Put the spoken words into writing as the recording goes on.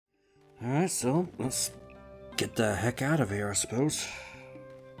Alright, so let's get the heck out of here, I suppose.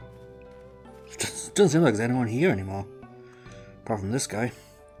 Doesn't seem like there's anyone here anymore. Apart from this guy.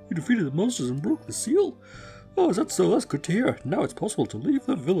 You defeated the monsters and broke the seal? Oh, is that so? That's good to hear. Now it's possible to leave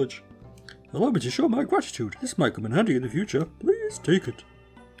the village. Allow me to show my gratitude. This might come in handy in the future. Please take it.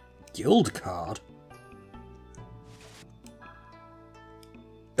 Guild card?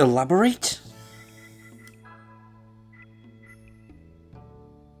 Elaborate?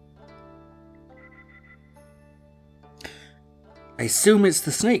 I assume it's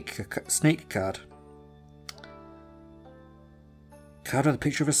the snake card. Card with a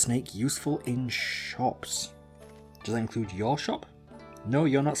picture of a snake useful in shops. Does that include your shop? No,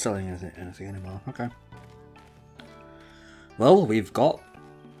 you're not selling anything anymore. Okay. Well, we've got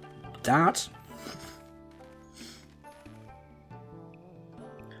that.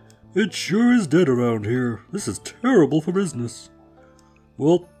 It sure is dead around here. This is terrible for business.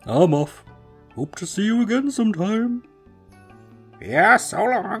 Well, I'm off. Hope to see you again sometime. Yeah, so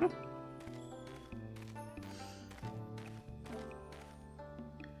long.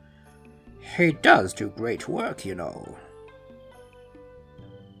 He does do great work, you know.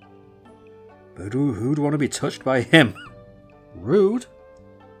 But who'd want to be touched by him? Rude.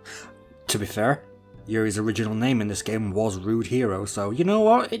 To be fair, Yuri's original name in this game was Rude Hero, so you know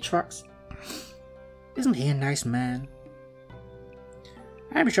what? It tracks. Isn't he a nice man?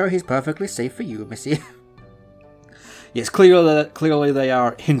 I'm sure he's perfectly safe for you, Missy. Yes, clearly they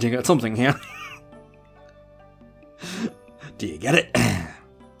are hinting at something here. Do you get it?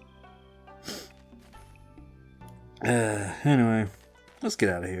 Anyway, let's get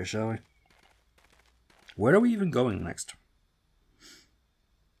out of here, shall we? Where are we even going next?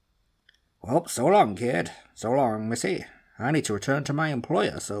 Well, so long, kid. So long, Missy. I need to return to my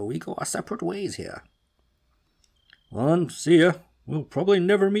employer, so we go our separate ways here. Well, then, see ya. We'll probably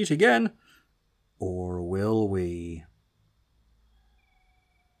never meet again. Or will we?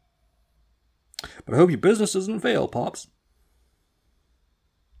 But I hope your business doesn't fail, Pops.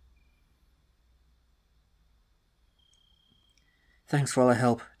 Thanks for all the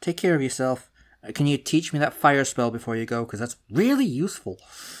help. Take care of yourself. Can you teach me that fire spell before you go? Because that's really useful.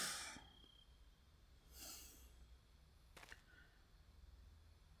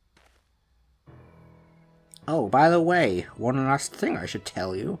 Oh, by the way, one last thing I should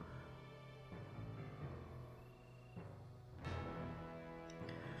tell you.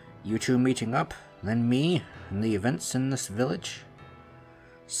 You two meeting up, then me, and the events in this village.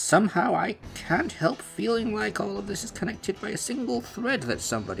 Somehow I can't help feeling like all of this is connected by a single thread that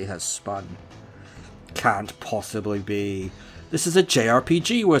somebody has spun. Can't possibly be. This is a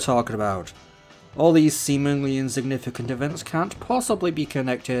JRPG we're talking about. All these seemingly insignificant events can't possibly be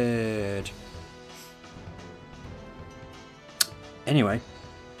connected. Anyway,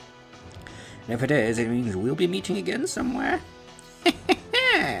 if it is, it means we'll be meeting again somewhere.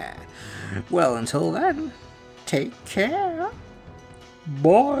 Well, until then, take care.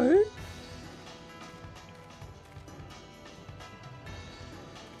 Bye.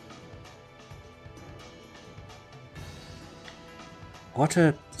 What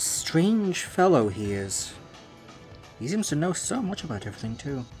a strange fellow he is. He seems to know so much about everything,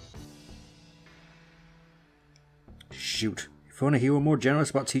 too. Shoot. If only he were more generous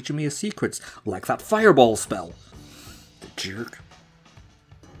about teaching me his secrets, like that fireball spell. The jerk.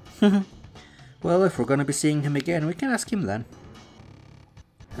 Well, if we're going to be seeing him again, we can ask him then.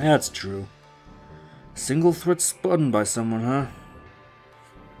 That's true. Single thread spun by someone,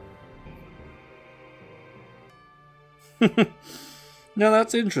 huh? Now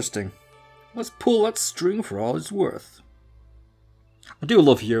that's interesting. Let's pull that string for all it's worth. I do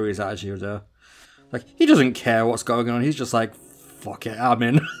love Yuri's attitude, though. Like, he doesn't care what's going on, he's just like, fuck it, I'm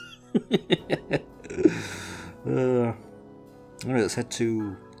in. Alright, let's head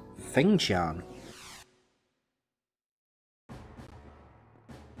to Fengtian.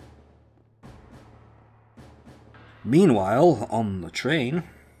 Meanwhile, on the train,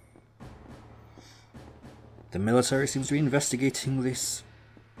 the military seems to be investigating this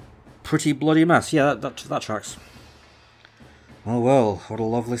pretty bloody mess. Yeah, that tracks. Oh well, what a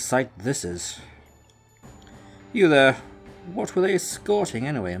lovely sight this is. You there, what were they escorting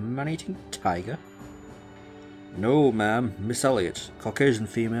anyway? A man-eating tiger? No, ma'am, Miss Elliot, Caucasian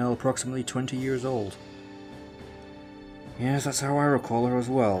female, approximately 20 years old. Yes, that's how I recall her as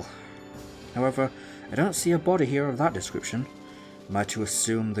well. However, I don't see a body here of that description. Am I to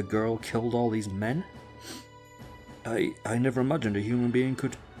assume the girl killed all these men? I never imagined a human being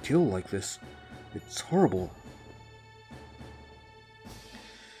could kill like this. It's horrible.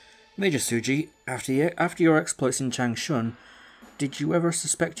 Major Suji, after your exploits in Changshun, Did you ever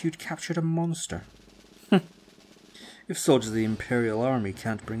suspect you'd captured a monster? If soldiers of the Imperial Army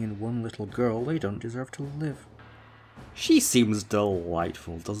can't bring in one little girl, they don't deserve to live. She seems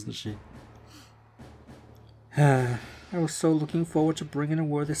delightful, doesn't she? I was so looking forward to bringing a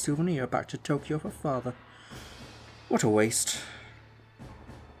worthy souvenir back to Tokyo for father. What a waste.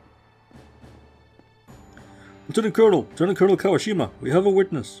 Lieutenant Colonel Kawashima, we have a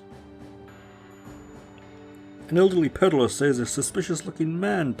witness. An elderly peddler says a suspicious-looking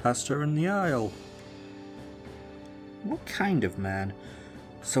man passed her in the aisle. What kind of man?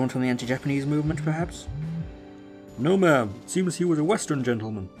 Someone from the anti-Japanese movement, perhaps? No, ma'am. It seems he was a Western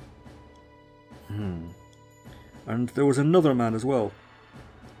gentleman. And there was another man as well.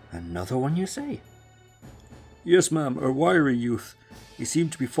 Another one, you say? Yes, ma'am, a wiry youth. He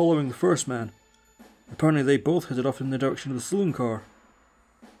seemed to be following the first man. Apparently they both headed off in the direction of the saloon car.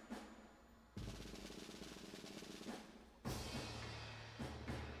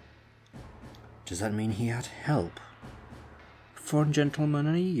 Does that mean he had help? A foreign gentleman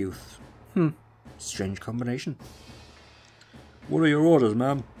and a youth. Strange combination. What are your orders,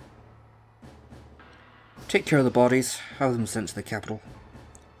 ma'am? Take care of the bodies. Have them sent to the capital.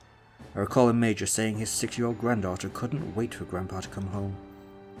 I recall a major saying his 6-year-old granddaughter couldn't wait for Grandpa to come home.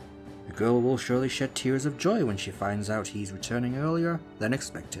 The girl will surely shed tears of joy when she finds out he's returning earlier than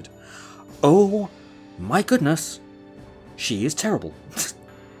expected. Oh my goodness! She is terrible.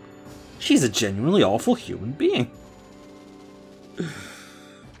 She's a genuinely awful human being.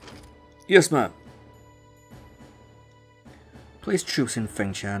 Yes, ma'am. Place troops in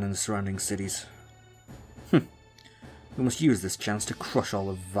Fengtian and the surrounding cities. We must use this chance to crush all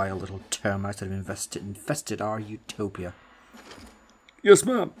the vile little termites that have infested our utopia. Yes,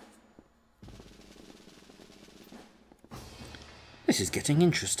 ma'am. This is getting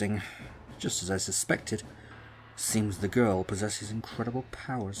interesting. Just as I suspected, seems the girl possesses incredible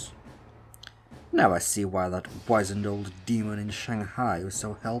powers. Now I see why that wizened old demon in Shanghai was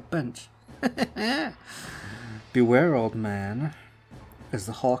so hell-bent. Beware, old man, as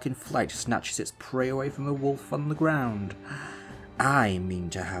the hawk in flight snatches its prey away from the wolf on the ground. I mean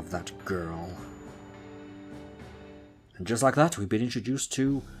to have that girl. And just like that, we've been introduced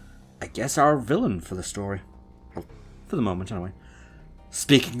to, I guess, our villain for the story. Well, for the moment, anyway.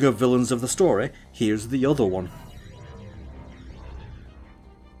 Speaking of villains of the story, here's the other one.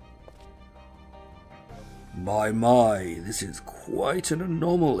 My, this is quite an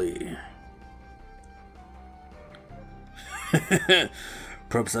anomaly.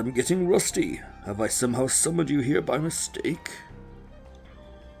 Perhaps I'm getting rusty. Have I somehow summoned you here by mistake?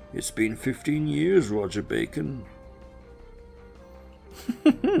 It's been 15 years, Roger Bacon.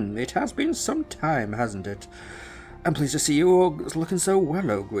 It has been some time, hasn't it? I'm pleased to see you all looking so well,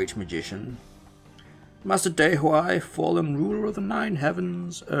 O great magician. Master Dehuai, fallen ruler of the 9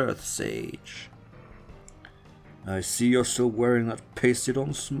 heavens, Earth Sage. I see you're still wearing that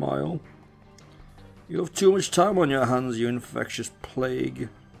pasted-on smile. You have too much time on your hands, you infectious plague.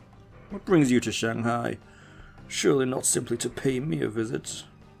 What brings you to Shanghai? Surely not simply to pay me a visit.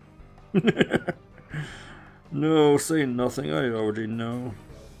 No, say nothing, I already know.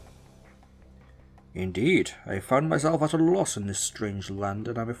 Indeed, I found myself at a loss in this strange land,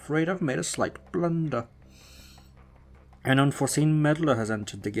 and I'm afraid I've made a slight blunder. An unforeseen meddler has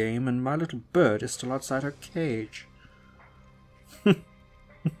entered the game, and my little bird is still outside her cage.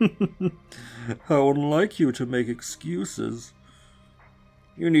 How unlike you to make excuses.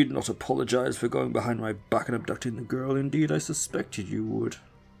 You need not apologize for going behind my back and abducting the girl. Indeed, I suspected you would.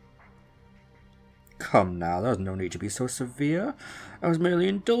 Come now, there's no need to be so severe. I was merely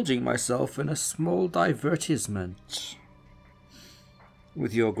indulging myself in a small divertisement.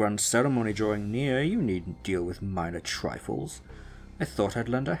 With your grand ceremony drawing near, you needn't deal with minor trifles. I thought I'd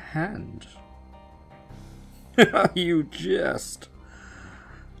lend a hand. You jest.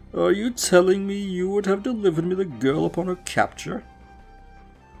 Are you telling me you would have delivered me the girl upon her capture?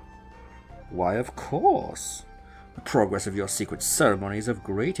 Why, of course. The progress of your secret ceremony is of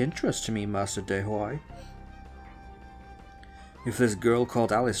great interest to me, Master Dehuai. If this girl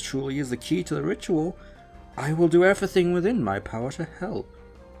called Alice truly is the key to the ritual, I will do everything within my power to help.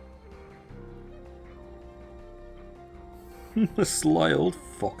 The sly old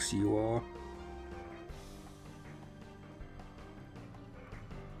fox you are.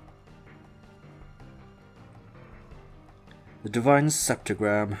 The Divine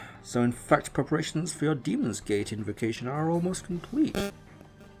Septogram. So in fact preparations for your Demon's Gate invocation are almost complete.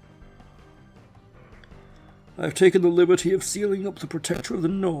 I've taken the liberty of sealing up the Protector of the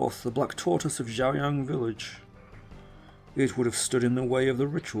North, the Black Tortoise of Zhaoyang Village. It would have stood in the way of the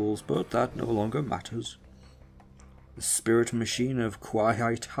rituals, but that no longer matters. The The spirit machine of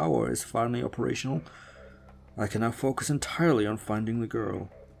Kuai Tower is finally operational. I can now focus entirely on finding the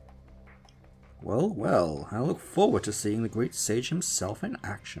girl. Well, well, I look forward to seeing the great sage himself in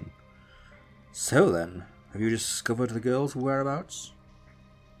action. So then, have you discovered the girl's whereabouts?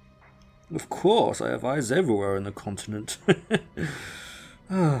 Of course, I have eyes everywhere in the continent.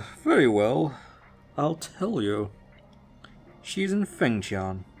 Very well, I'll tell you. She's in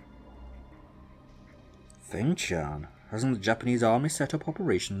Fengtian. Fengtian? Hasn't the Japanese army set up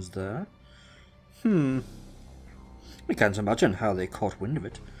operations there? I can't imagine how they caught wind of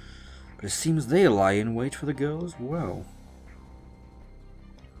it, but it seems they lie in wait for the girl as well.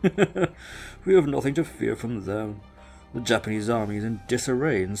 We have nothing to fear from them. The Japanese army is in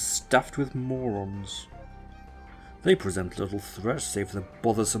disarray and staffed with morons. They present little threat save for the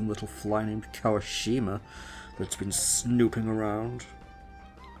bothersome little fly named Kawashima that's been snooping around.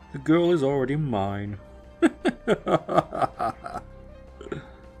 The girl is already mine.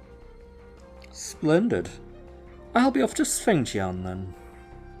 Splendid. I'll be off to Fengtian then.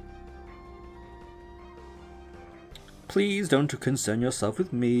 Please don't concern yourself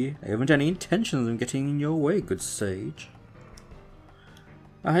with me. I haven't any intentions of getting in your way, good sage.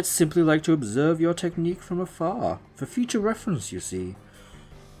 I'd simply like to observe your technique from afar, for future reference, you see.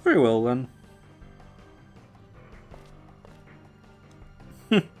 Very well then.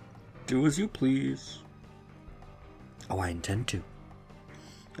 Do as you please. Oh, I intend to.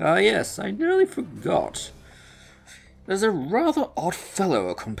 Ah, yes, I nearly forgot. There's a rather odd fellow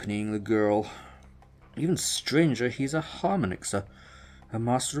accompanying the girl. Even stranger, he's a harmonixer, a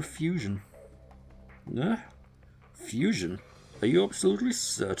master of fusion. Fusion? Are you absolutely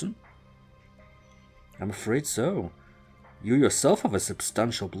certain? I'm afraid so. You yourself have a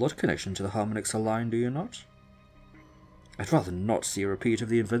substantial blood connection to the harmonixer line, do you not? I'd rather not see a repeat of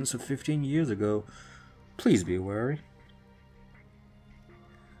the events of 15 years ago. Please be wary.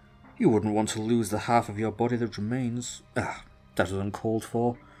 You wouldn't want to lose the half of your body that remains. That was uncalled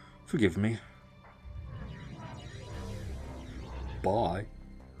for. Forgive me. Bye.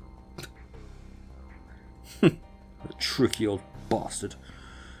 The tricky old bastard.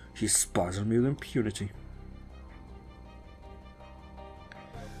 He spies on me with impunity.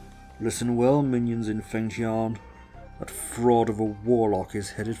 Listen well, minions in Fengtian. That fraud of a warlock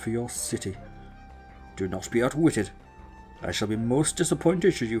is headed for your city. Do not be outwitted. I shall be most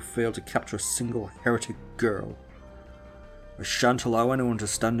disappointed should you fail to capture a single heretic girl. I shan't allow anyone to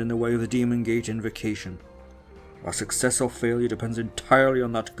stand in the way of the Demon Gate invocation. Our success or failure depends entirely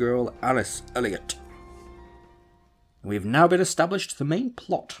on that girl, Alice Elliot. We've now been established the main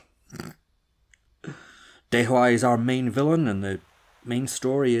plot. Dehuai is our main villain, and the main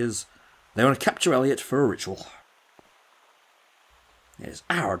story is they want to capture Elliot for a ritual. It is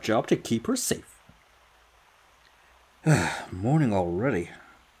our job to keep her safe. Morning already.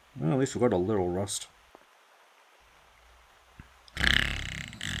 Well, at least we've got a little rest.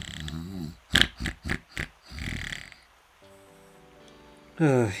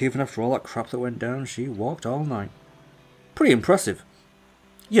 Even after all that crap that went down, she walked all night. Pretty impressive.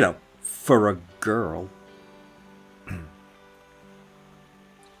 You know, for a girl.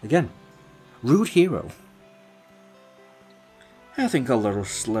 Again, rude hero. I think I'll let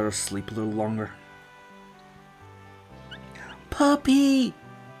her sleep a little longer. Puppy!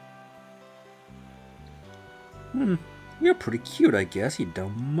 You're pretty cute, I guess, you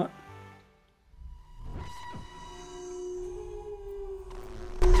dumb mutt.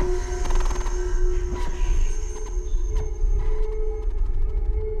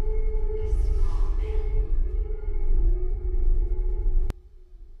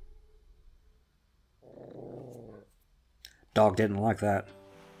 Dog didn't like that.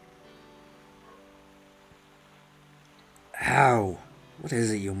 Ow! What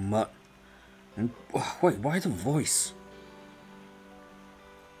is it, you mutt? And wait, why the voice?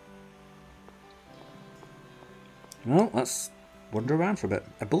 Well, let's wander around for a bit.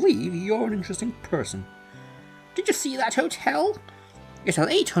 I believe you're an interesting person. Did you see that hotel? It has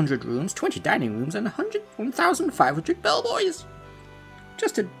 800 rooms, 20 dining rooms, and 1,500 bellboys.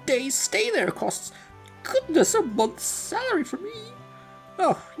 Just a day's stay there costs, goodness, a month's salary for me.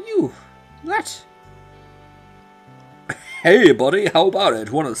 Oh, you, that... Hey, buddy, how about it?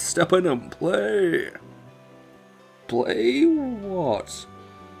 Want to step in and play? Play what?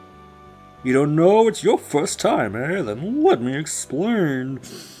 You don't know? It's your first time, eh? Then let me explain.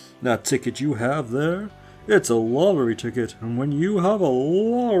 That ticket you have there, it's a lottery ticket. And when you have a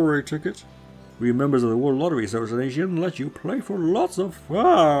lottery ticket, we members of the World Lottery Association let you play for lots of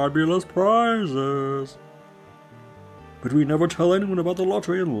fabulous prizes. But we never tell anyone about the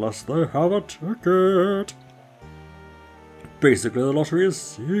lottery unless they have a ticket. Basically, the lottery is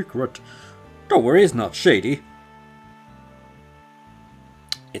secret. Don't worry, it's not shady.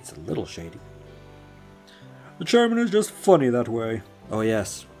 It's a little shady. The chairman is just funny that way. Oh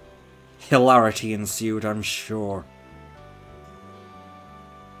yes. Hilarity ensued, I'm sure.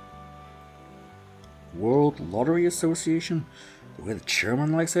 World Lottery Association? The way the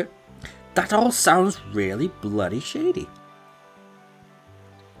chairman likes it? That all sounds really bloody shady.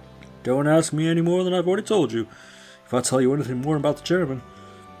 Don't ask me any more than I've already told you. If I tell you anything more about the chairman,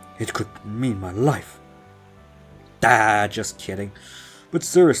 it could mean my life. Ah, just kidding. But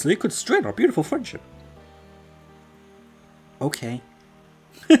seriously, it could strain our beautiful friendship. Okay.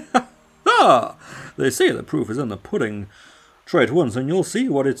 Ha! They say the proof is in the pudding. Try it once and you'll see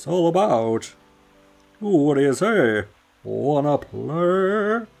what it's all about. What do you say? Wanna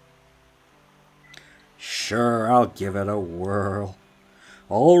play? Sure, I'll give it a whirl.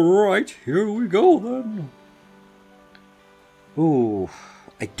 Alright, here we go then. Ooh,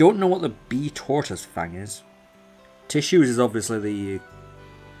 I don't know what the bee tortoise fang is. Tissues is obviously the...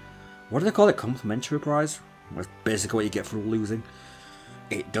 what do they call it? Complimentary prize? That's basically what you get for losing.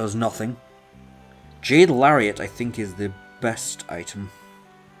 It does nothing. Jade Lariat, I think, is the best item.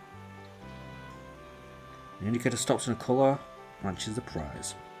 The indicator stops in a colour, matches the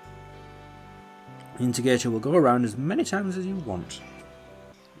prize. The indicator will go around as many times as you want.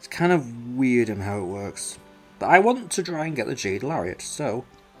 It's kind of weird in how it works. But I want to try and get the Jade Lariat, so...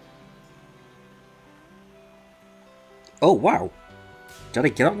 oh, wow. Did I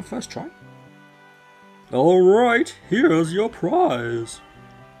get it on the first try? Alright, here's your prize.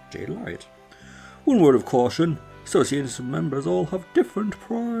 Jade Lariat. One word of caution, association members all have different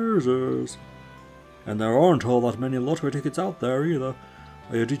prizes. And there aren't all that many lottery tickets out there either.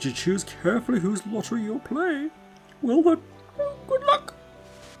 Did you choose carefully whose lottery you'll play? Well then, good luck.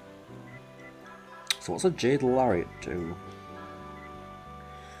 So what's a Jade Lariat do?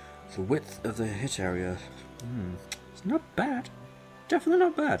 The width of the hit area. It's not bad. Definitely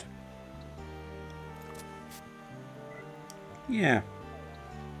not bad. Yeah.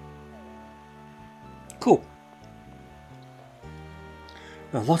 Cool.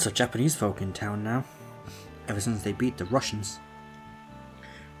 There are lots of Japanese folk in town now. Ever since they beat the Russians.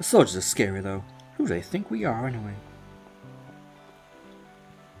 The soldiers are scary though. Who do they think we are anyway?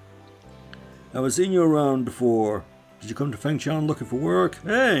 I've seen you around before. Did you come to Fengtian looking for work?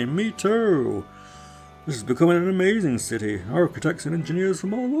 Hey, me too. This is becoming an amazing city. Architects and engineers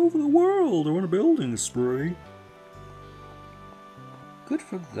from all over the world are on a building spree. Good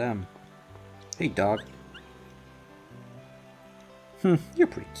for them. Hey, dog. You're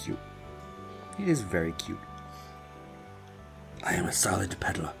pretty cute. It is very cute. I am a solid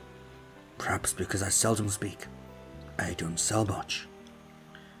peddler. Perhaps because I seldom speak. I don't sell much.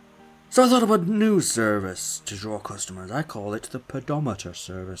 So I thought of a new service to draw customers. I call it the pedometer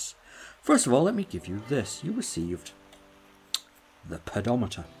service. First of all, let me give you this. You received the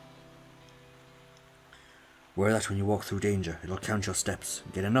pedometer. Wear that when you walk through danger. It'll count your steps.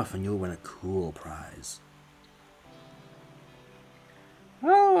 Get enough and you'll win a cool prize.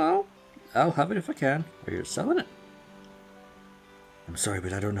 Oh, well, I'll have it if I can. Are you selling it? I'm sorry,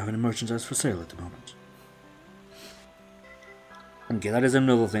 but I don't have any merchandise for sale at the moment. Okay, that is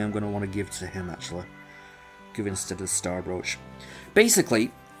another thing I'm going to want to give to him, actually. Give instead of the Star Brooch.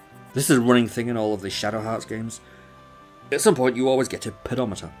 Basically, this is a running thing in all of the Shadow Hearts games. At some point, you always get a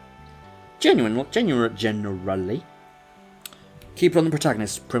pedometer. Generally. Keep it on the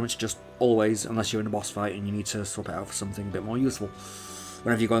protagonist, pretty much just always, unless you're in a boss fight and you need to swap it out for something a bit more useful.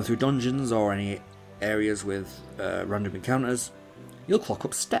 Whenever you're going through dungeons or any areas with random encounters, you'll clock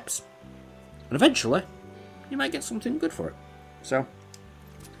up steps. And eventually, you might get something good for it. So,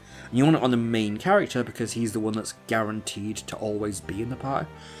 you want it on the main character because he's the one that's guaranteed to always be in the party.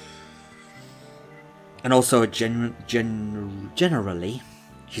 And also, generally,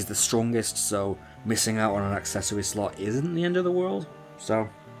 he's the strongest, so missing out on an accessory slot isn't the end of the world. So,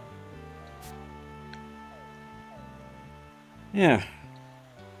 yeah.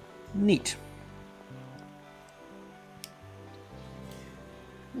 Neat.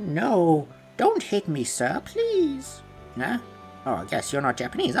 No, don't hit me, sir, please. Huh? Oh, I guess you're not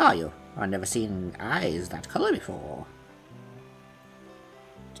Japanese, are you? I've never seen eyes that colour before.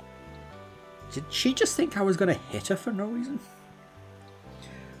 Did she just think I was going to hit her for no reason?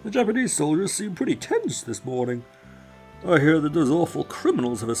 The Japanese soldiers seem pretty tense this morning. I hear that those awful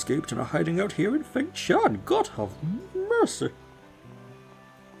criminals have escaped and are hiding out here in Fengtian. God have mercy.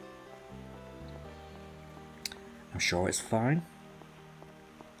 I'm sure it's fine.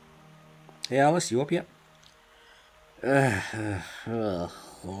 Hey Alice, you up yet? Man,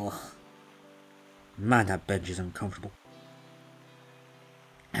 that bench is uncomfortable.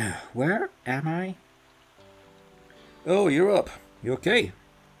 Where am I? Oh, you're up. You okay?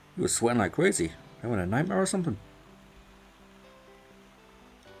 You were sweating like crazy. Having a nightmare or something?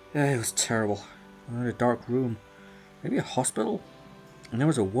 Yeah, it was terrible. I was in a dark room. Maybe a hospital? And there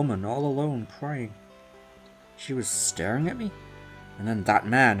was a woman all alone crying. She was staring at me. And then that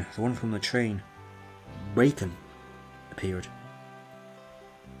man, the one from the train, Bacon, appeared.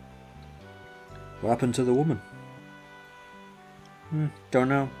 What happened to the woman? Don't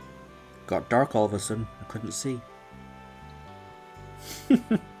know. Got dark all of a sudden. I couldn't see.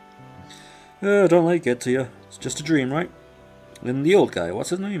 Don't let it get to you. It's just a dream, right? And the old guy, what's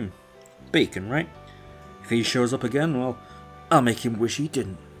his name? Bacon, right? If he shows up again, well, I'll make him wish he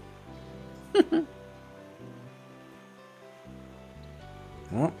didn't.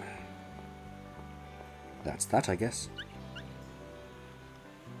 Well, that's that, I guess.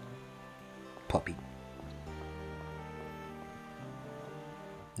 Puppy.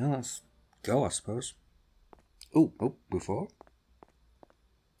 Well, let's go, I suppose. Oh, before.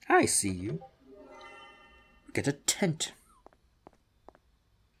 I see you. Get a tent.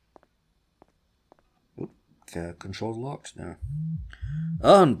 Controls locked now.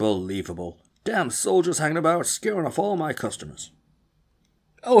 Unbelievable. Damn soldiers hanging about, scaring off all my customers.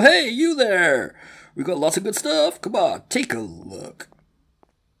 Oh, hey, you there! We got lots of good stuff. Come on, take a look.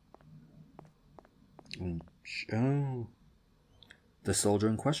 Oh. The soldier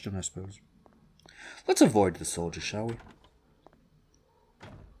in question, I suppose. Let's avoid the soldier, shall we?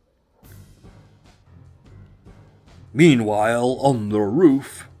 Meanwhile, on the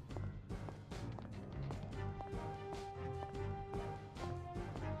roof...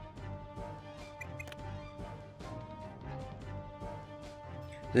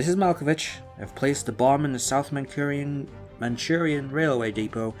 This is Malkovich. I've placed the bomb in the South Manchurian Railway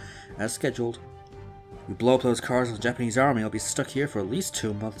Depot as scheduled. We blow up those cars in the Japanese army, I'll be stuck here for at least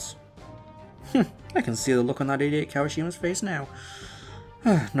 2 months. I can see the look on that idiot Kawashima's face now.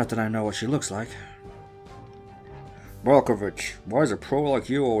 Not that I know what she looks like. Malkovich, why is a pro like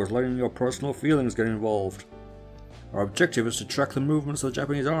you always letting your personal feelings get involved? Our objective is to track the movements of the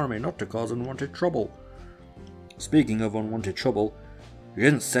Japanese army, not to cause unwanted trouble. Speaking of unwanted trouble, you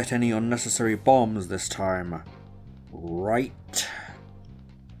didn't set any unnecessary bombs this time, right?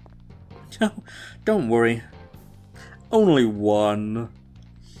 No, don't worry. Only one.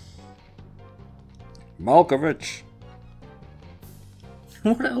 Malkovich.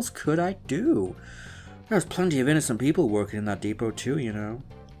 What else could I do? There's plenty of innocent people working in that depot too, you know.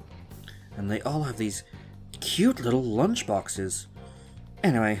 And they all have these cute little lunch boxes.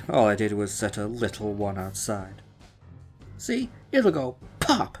 Anyway, all I did was set a little one outside. See, it'll go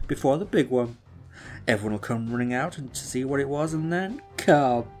pop before the big one. Everyone will come running out to see what it was, and then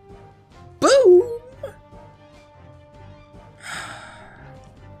kaboom!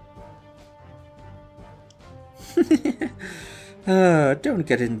 Don't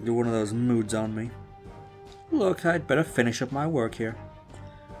get into one of those moods on me. Look, I'd better finish up my work here.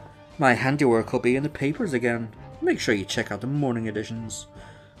 My handiwork will be in the papers again. Make sure you check out the morning editions.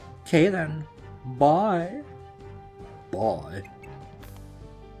 Okay then, bye. Bye.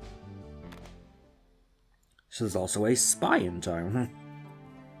 So there's also a spy in town,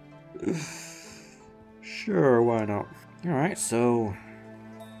 huh? Sure, why not? Alright, so...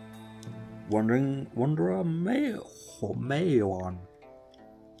 Wanderer Mayon.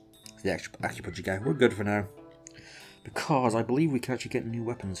 The acupuncture guy. We're good for now. Because I believe we can actually get new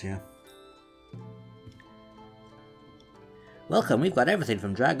weapons here. Welcome, we've got everything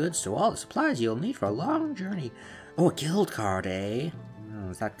from dry goods to all the supplies you'll need for a long journey. Oh, a guild card, eh? Oh,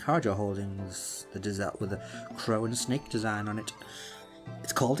 it's that card you're holding with the crow and snake design on it.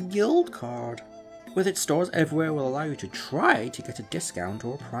 It's called a guild card. With its stores everywhere will allow you to try to get a discount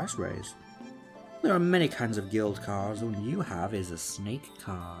or a price raise. There are many kinds of guild cards, the one you have is a snake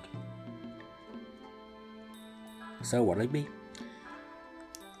card. So what'll it be?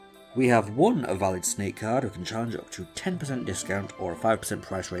 We have one valid snake card who can challenge up to 10% discount or a 5%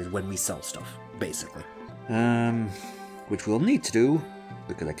 price raise when we sell stuff, basically. Which we'll need to do,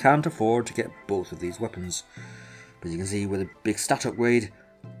 because I can't afford to get both of these weapons. But you can see with a big stat upgrade,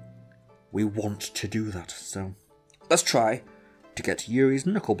 we want to do that, so let's try to get Yuri's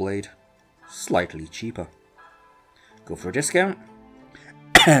Knuckle Blade slightly cheaper. Go for a discount,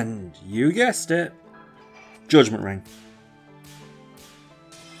 and you guessed it, Judgment Ring.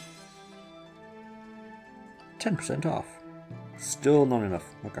 10% off. Still not enough.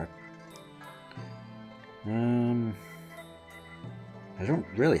 Okay. I don't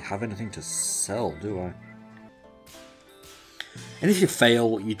really have anything to sell, do I? And if you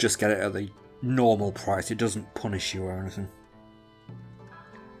fail, you just get it at the normal price. It doesn't punish you or anything.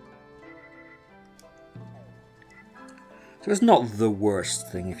 So it's not the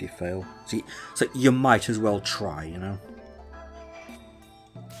worst thing if you fail. So you might as well try, you know?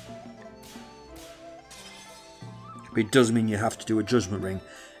 But it does mean you have to do a judgment ring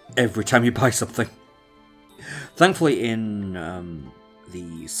every time you buy something. Thankfully in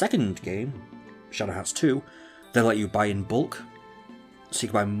the second game, Shadow Hearts 2, they let you buy in bulk. So you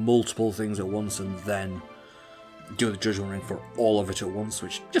can buy multiple things at once and then do the judgment ring for all of it at once,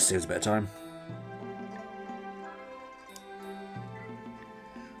 which just saves a bit of time.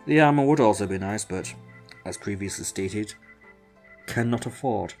 The armor would also be nice, but as previously stated, cannot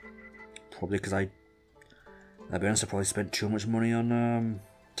afford. Probably because I'll be honest, I probably spent too much money on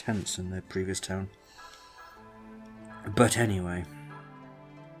tents in the previous town. But anyway.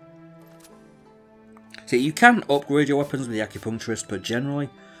 So you can upgrade your weapons with the acupuncturist, but generally,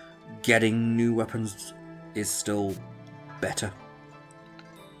 getting new weapons is still better.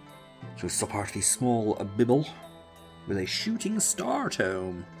 So it's still part of the small bibble with a shooting star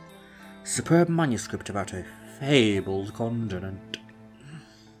tome. Superb manuscript about a fabled continent.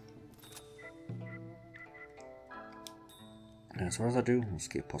 So what does that do? Let's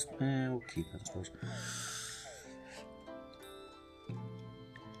keep possible. We'll keep it, I suppose.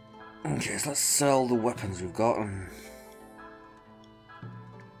 Okay, so let's sell the weapons we've got and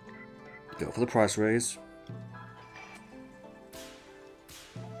go for the price raise.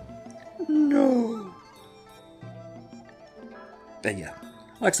 No! Yeah.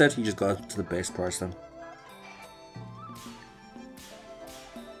 Like I said, you just go to the base price then.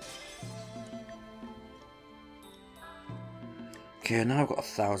 Okay, now I've got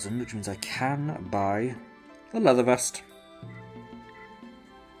 1,000, which means I can buy the leather vest.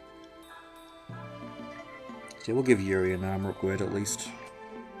 So we'll give Yuri an armor upgrade at least.